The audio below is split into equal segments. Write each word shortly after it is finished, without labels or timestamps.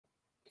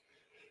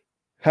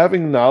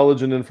Having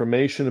knowledge and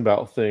information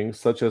about things,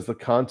 such as the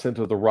content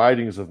of the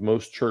writings of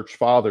most church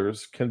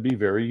fathers, can be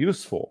very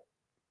useful,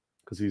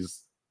 because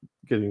he's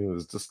getting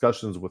his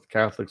discussions with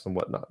Catholics and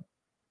whatnot.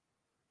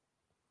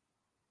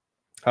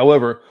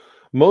 However,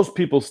 most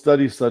people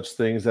study such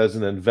things as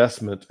an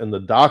investment in the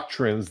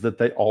doctrines that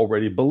they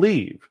already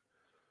believe.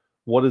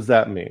 What does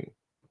that mean?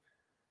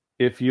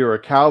 If you're a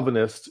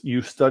Calvinist,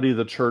 you study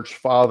the church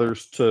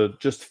fathers to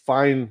just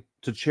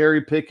to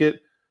cherry pick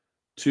it,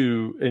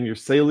 and your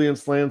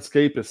salience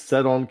landscape is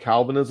set on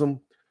Calvinism.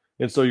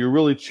 And so you're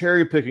really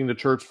cherry picking the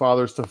church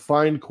fathers to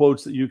find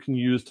quotes that you can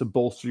use to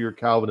bolster your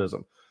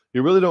Calvinism.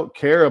 You really don't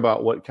care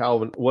about what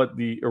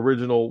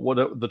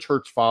the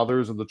church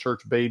fathers or the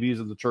church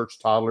babies or the church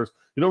toddlers,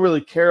 you don't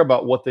really care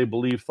about what they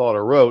believed, thought,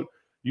 or wrote.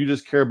 You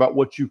just care about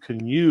what you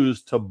can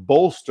use to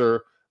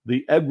bolster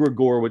the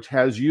egregore, which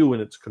has you in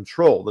its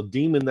control. The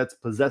demon that's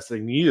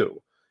possessing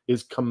you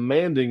is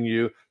commanding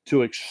you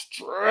to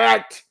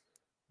extract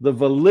the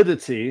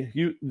validity.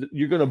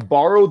 You're going to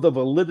borrow the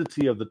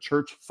validity of the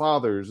church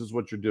fathers, is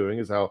what you're doing,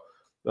 is how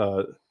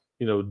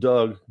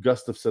Doug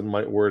Gustafson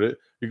might word it.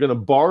 You're going to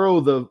borrow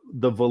the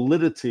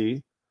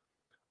validity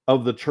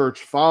of the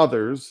church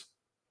fathers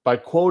by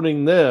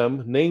quoting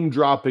them, name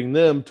dropping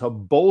them, to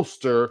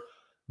bolster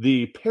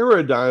the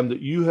paradigm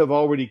that you have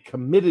already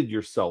committed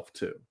yourself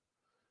to.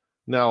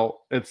 Now,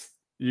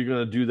 you're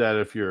going to do that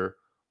if you're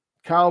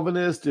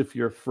Calvinist, if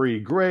you're Free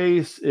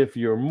Grace, if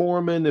you're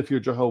Mormon, if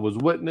you're Jehovah's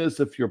Witness,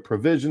 if you're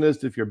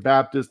Provisionist, if you're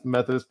Baptist,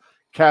 Methodist,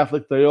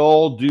 Catholic. They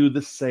all do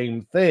the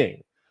same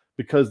thing,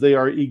 because they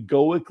are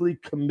egoically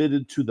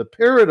committed to the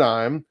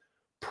paradigm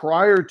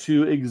prior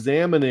to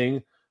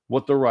examining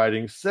what the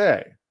writings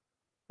say.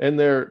 And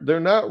they're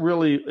not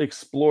really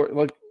exploring,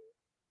 like,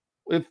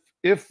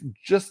 if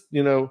just,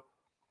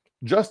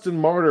 Justin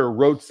Martyr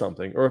wrote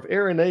something, or if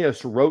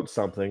Irenaeus wrote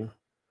something,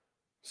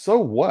 so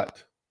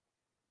what?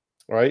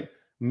 Right?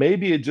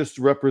 Maybe it just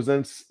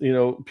represents,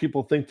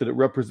 people think that it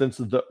represents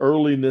the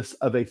earliness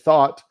of a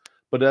thought,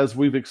 but as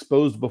we've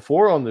exposed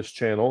before on this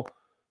channel,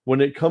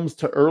 when it comes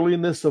to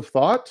earliness of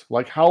thought,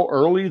 like how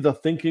early the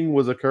thinking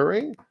was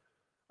occurring,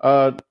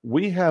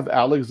 we have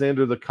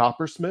Alexander the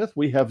Coppersmith,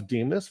 we have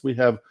Demas, we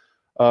have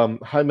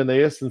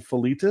Hymenaeus and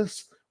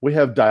Philetus, we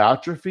have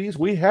Diotrephes,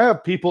 we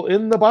have people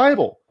in the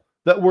Bible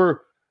that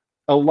were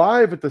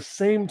alive at the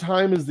same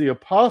time as the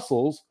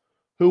apostles,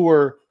 who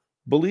were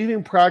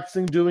believing,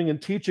 practicing, doing,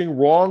 and teaching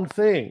wrong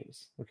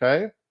things,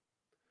 okay?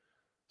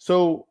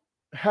 So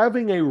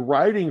having a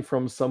writing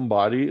from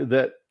somebody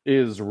that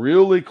is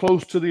really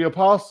close to the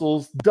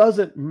apostles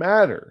doesn't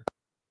matter.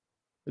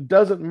 It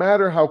doesn't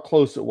matter how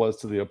close it was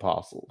to the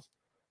apostles,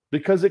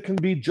 because it can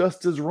be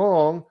just as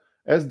wrong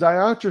as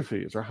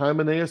Diotrephes or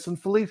Hymenaeus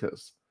and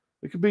Philetus.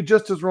 It could be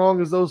just as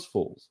wrong as those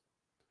fools.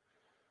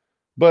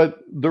 But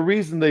the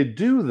reason they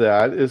do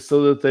that is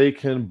so that they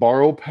can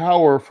borrow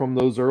power from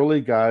those early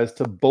guys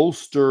to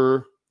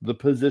bolster the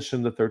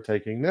position that they're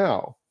taking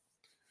now.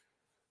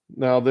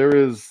 Now,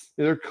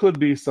 there could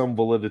be some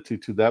validity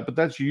to that, but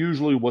that's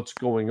usually what's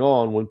going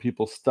on when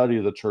people study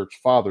the church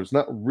fathers.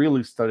 Not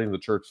really studying the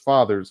church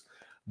fathers.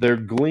 They're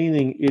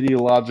gleaning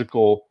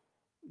ideological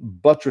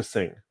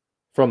buttressing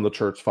from the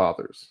church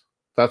fathers.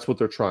 That's what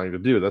they're trying to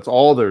do. That's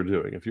all they're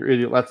doing. If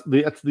you're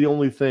that's the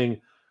only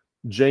thing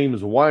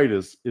James White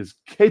is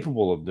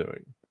capable of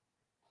doing.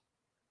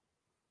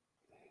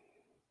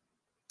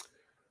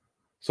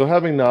 So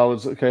having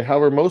knowledge, okay,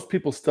 however, most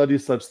people study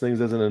such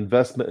things as an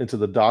investment into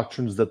the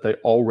doctrines that they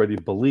already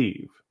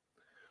believe,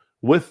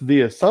 with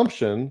the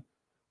assumption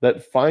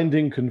that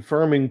finding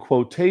confirming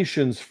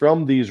quotations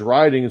from these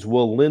writings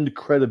will lend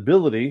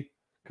credibility,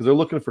 because they're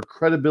looking for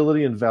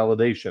credibility and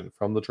validation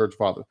from the church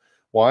fathers.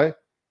 Why?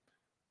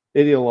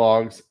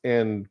 Ideologues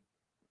and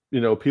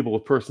people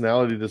with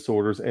personality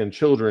disorders and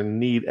children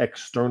need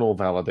external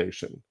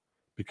validation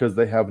because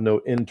they have no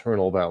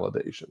internal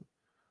validation.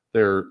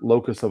 Their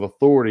locus of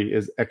authority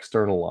is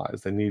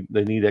externalized.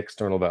 They need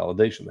external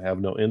validation. They have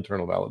no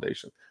internal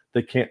validation.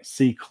 They can't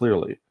see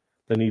clearly.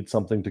 They need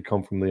something to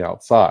come from the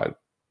outside.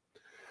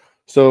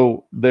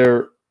 So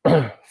they're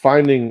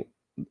finding,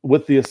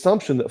 with the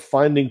assumption that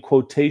finding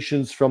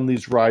quotations from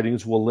these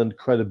writings will lend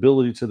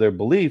credibility to their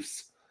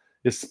beliefs,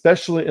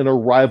 especially in a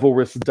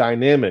rivalrous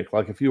dynamic.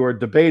 Like if you are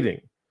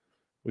debating,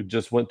 we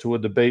just went to a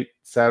debate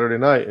Saturday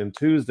night, and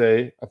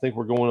Tuesday, I think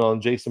we're going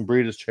on Jason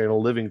Breeda's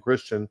channel, Living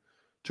Christian,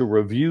 to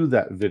review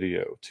that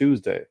video.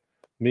 Tuesday,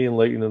 me and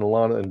Leighton and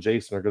Alana and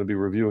Jason are going to be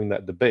reviewing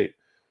that debate.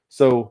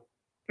 So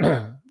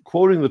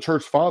quoting the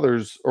church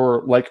fathers,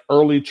 or like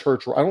early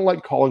church, I don't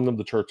like calling them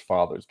the church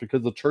fathers,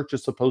 because the church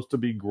is supposed to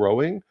be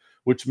growing,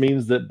 which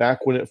means that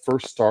back when it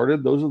first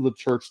started, those are the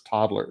church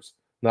toddlers,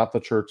 not the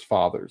church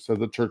fathers, or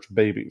the church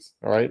babies,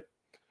 all right?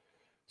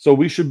 So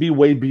we should be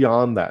way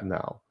beyond that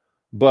now.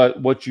 But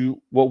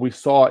what we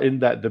saw in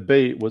that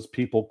debate was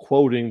people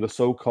quoting the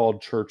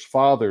so-called church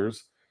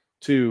fathers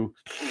to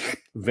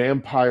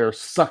vampire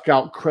suck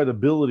out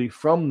credibility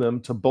from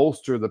them to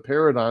bolster the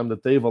paradigm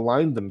that they've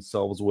aligned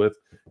themselves with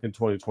in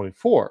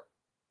 2024.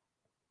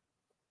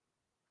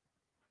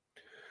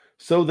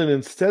 So then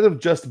instead of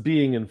just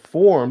being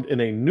informed in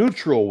a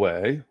neutral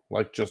way,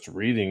 like just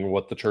reading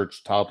what the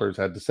church toddlers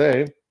had to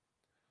say,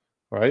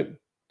 right?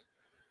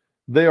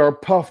 They are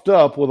puffed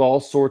up with all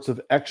sorts of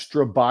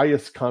extra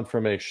bias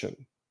confirmation.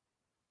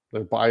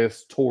 They're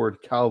biased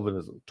toward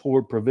Calvinism,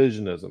 toward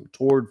provisionism,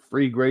 toward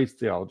free grace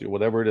theology,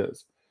 whatever it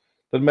is.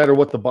 Doesn't matter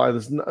what the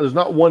bias is. There's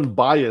not one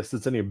bias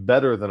that's any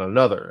better than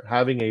another.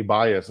 Having a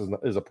bias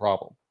is a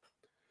problem.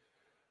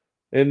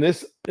 And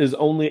this is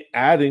only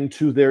adding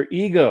to their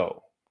ego.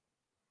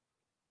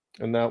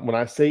 And now when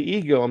I say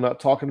ego, I'm not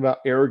talking about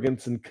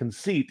arrogance and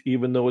conceit,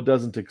 even though it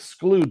doesn't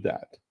exclude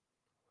that.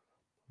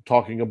 I'm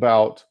talking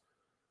about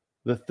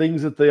the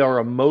things that they are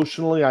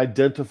emotionally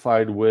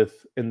identified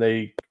with, and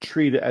they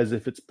treat it as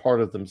if it's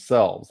part of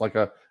themselves. Like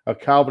a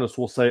Calvinist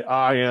will say,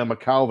 I am a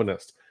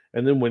Calvinist.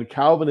 And then when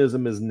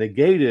Calvinism is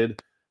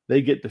negated,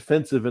 they get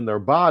defensive in their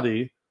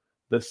body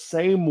the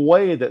same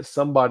way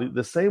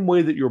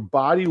that your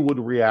body would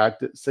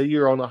react. Say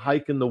you're on a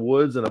hike in the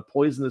woods and a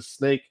poisonous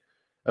snake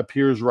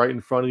appears right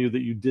in front of you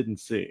that you didn't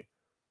see.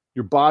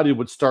 Your body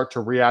would start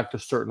to react a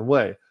certain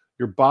way.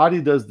 Your body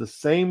does the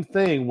same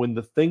thing when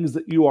the things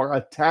that you are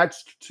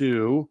attached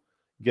to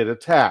get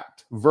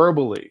attacked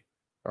verbally,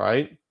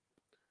 right?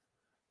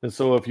 And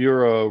so if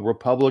you're a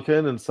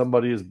Republican and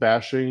somebody is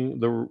bashing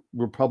the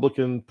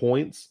Republican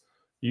points,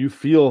 you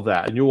feel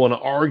that and you want to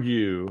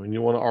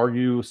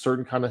argue a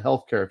certain kind of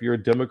healthcare. If you're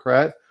a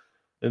Democrat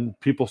and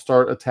people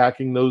start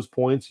attacking those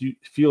points, you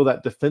feel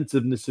that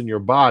defensiveness in your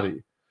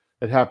body.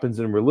 It happens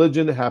in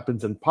religion, it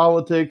happens in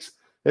politics,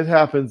 it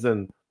happens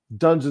in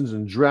Dungeons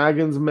and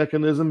Dragons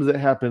mechanisms, it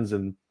happens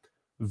in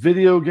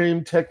video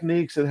game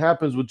techniques, it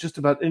happens with just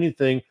about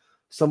anything.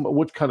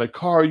 What kind of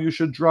car you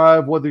should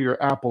drive, whether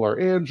you're Apple or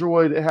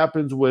Android, it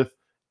happens with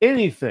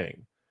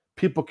anything.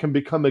 People can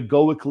become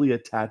egoically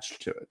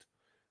attached to it.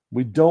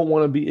 We don't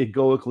want to be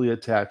egoically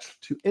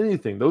attached to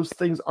anything. Those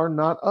things are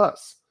not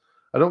us.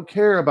 I don't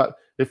care about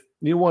if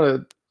you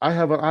want to. I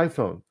have an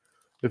iPhone.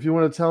 If you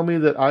want to tell me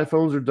that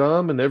iPhones are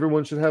dumb and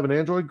everyone should have an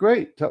Android,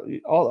 great. Tell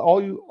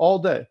all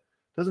day.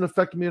 Doesn't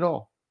affect me at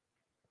all.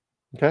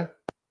 Okay?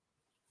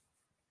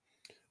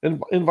 And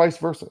vice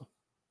versa.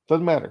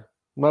 Doesn't matter.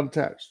 I'm not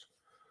attached.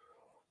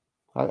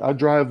 I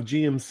drive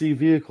GMC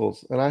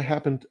vehicles, and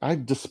I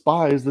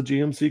despise the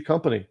GMC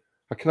company.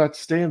 I cannot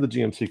stand the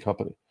GMC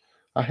company.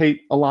 I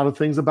hate a lot of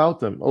things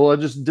about them. Well, I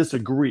just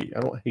disagree.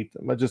 I don't hate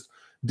them. I just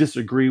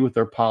disagree with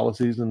their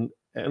policies and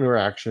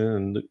interaction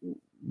and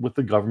with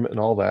the government and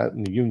all that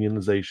and the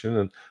unionization.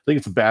 And I think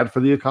it's bad for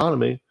the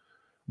economy.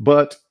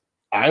 But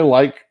I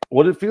like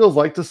what it feels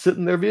like to sit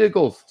in their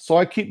vehicles. So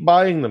I keep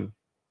buying them.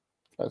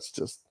 That's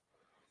just,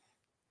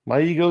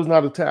 my ego's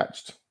not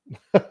attached.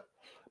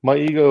 My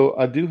ego,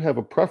 I do have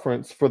a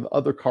preference for the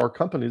other car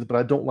companies, but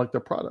I don't like their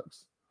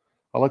products.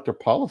 I like their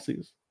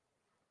policies,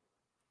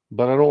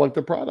 but I don't like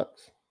their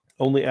products.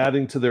 Only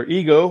adding to their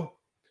ego,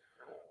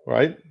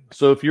 right?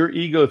 So if you're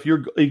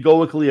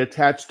egoically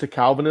attached to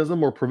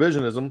Calvinism or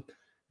provisionism,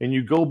 and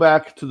you go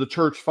back to the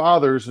church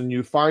fathers and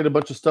you find a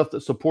bunch of stuff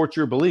that supports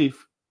your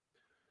belief,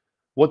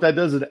 what that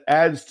does is it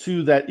adds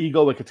to that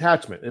egoic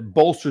attachment. It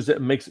bolsters it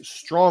and makes it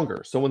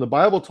stronger. So when the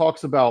Bible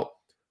talks about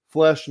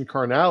flesh and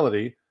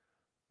carnality,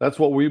 that's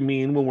what we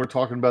mean when we're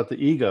talking about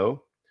the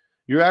ego.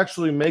 You're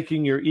actually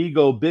making your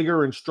ego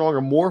bigger and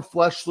stronger, more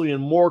fleshly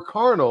and more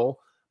carnal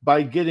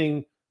by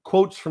getting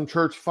quotes from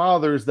church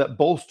fathers that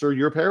bolster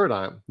your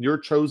paradigm, your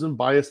chosen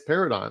bias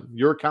paradigm,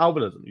 your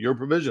Calvinism, your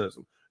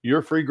provisionism,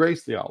 your free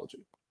grace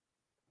theology.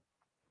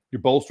 You're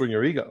bolstering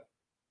your ego.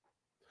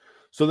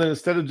 So then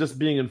instead of just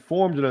being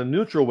informed in a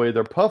neutral way,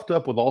 they're puffed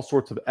up with all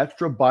sorts of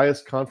extra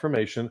bias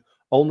confirmation,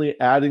 only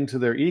adding to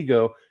their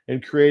ego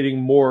and creating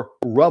more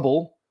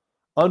rubble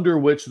under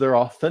which their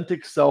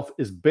authentic self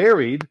is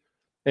buried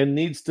and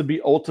needs to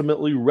be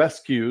ultimately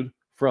rescued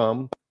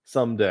from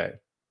someday.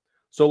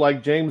 So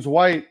like James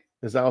White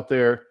is out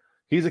there,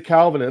 he's a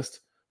Calvinist.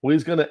 Well,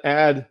 he's going to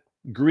add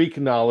Greek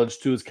knowledge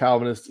to his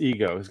Calvinist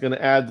ego. He's going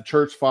to add the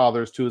church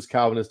fathers to his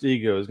Calvinist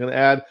ego. He's going to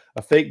add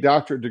a fake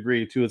doctorate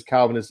degree to his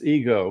Calvinist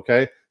ego,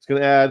 okay? He's going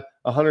to add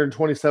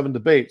 127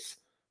 debates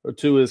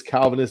to his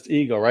Calvinist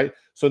ego, right?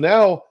 So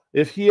now,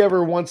 if he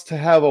ever wants to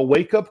have a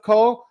wake-up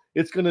call,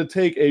 it's going to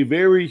take a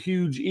very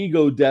huge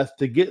ego death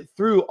to get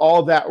through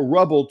all that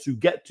rubble to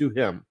get to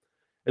him.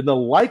 And the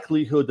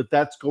likelihood that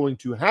that's going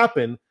to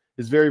happen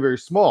is very, very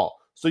small.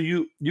 So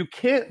you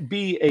can't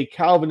be a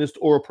Calvinist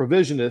or a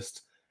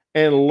provisionist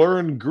and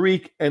learn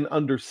Greek and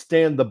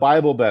understand the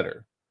Bible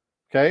better,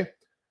 okay?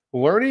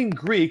 Learning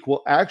Greek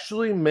will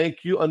actually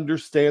make you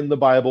understand the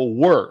Bible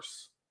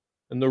worse.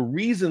 And the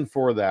reason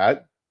for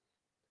that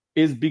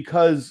is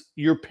because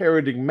you're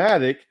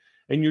paradigmatic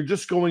and you're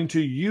just going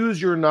to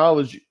use your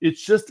knowledge.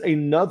 It's just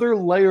another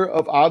layer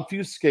of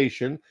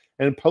obfuscation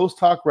and post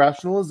hoc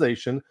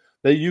rationalization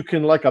that you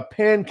can, like a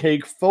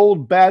pancake,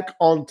 fold back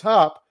on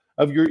top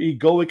of your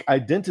egoic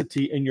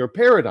identity and your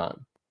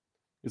paradigm.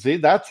 You see,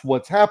 that's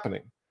what's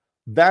happening.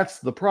 That's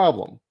the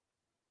problem.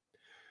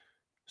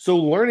 So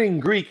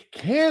learning Greek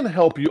can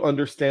help you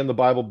understand the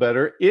Bible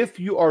better if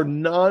you are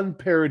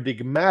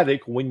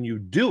non-paradigmatic when you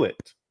do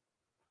it.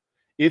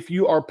 If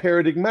you are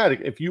paradigmatic,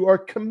 if you are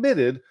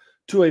committed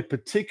to a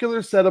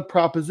particular set of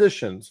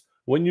propositions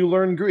when you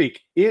learn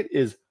Greek, it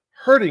is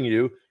hurting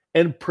you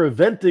and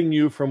preventing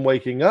you from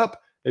waking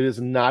up. It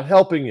is not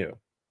helping you.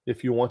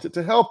 If you want it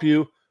to help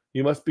you,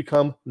 you must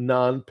become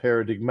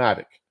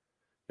non-paradigmatic.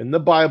 In the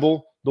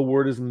Bible, the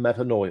word is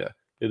metanoia.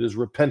 It is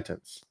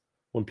repentance.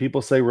 When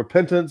people say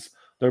repentance,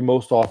 they're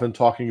most often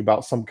talking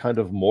about some kind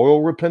of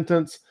moral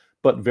repentance,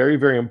 but very,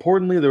 very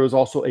importantly, there is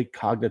also a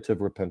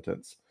cognitive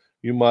repentance.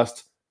 You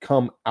must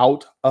come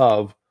out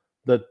of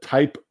the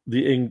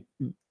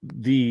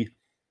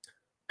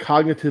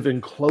cognitive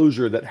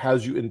enclosure that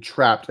has you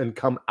entrapped and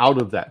come out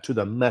of that to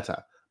the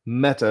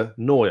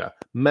metanoia,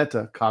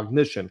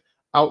 metacognition,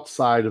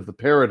 outside of the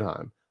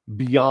paradigm,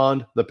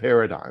 beyond the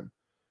paradigm.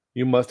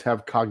 You must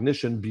have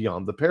cognition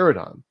beyond the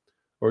paradigm,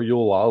 or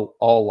you'll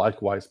all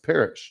likewise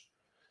perish.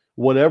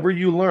 Whatever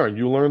you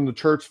learn the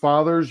church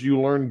fathers, you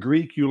learn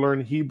Greek, you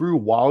learn Hebrew,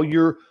 while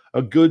you're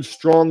a good,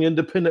 strong,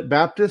 independent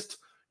Baptist,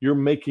 you're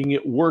making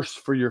it worse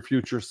for your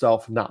future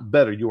self, not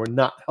better. You are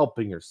not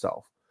helping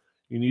yourself.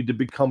 You need to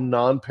become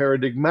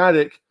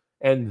non-paradigmatic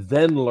and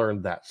then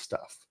learn that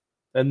stuff.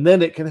 And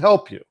then it can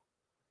help you.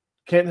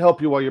 Can't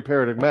help you while you're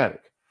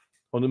paradigmatic.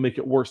 Only make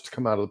it worse to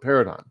come out of the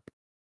paradigm.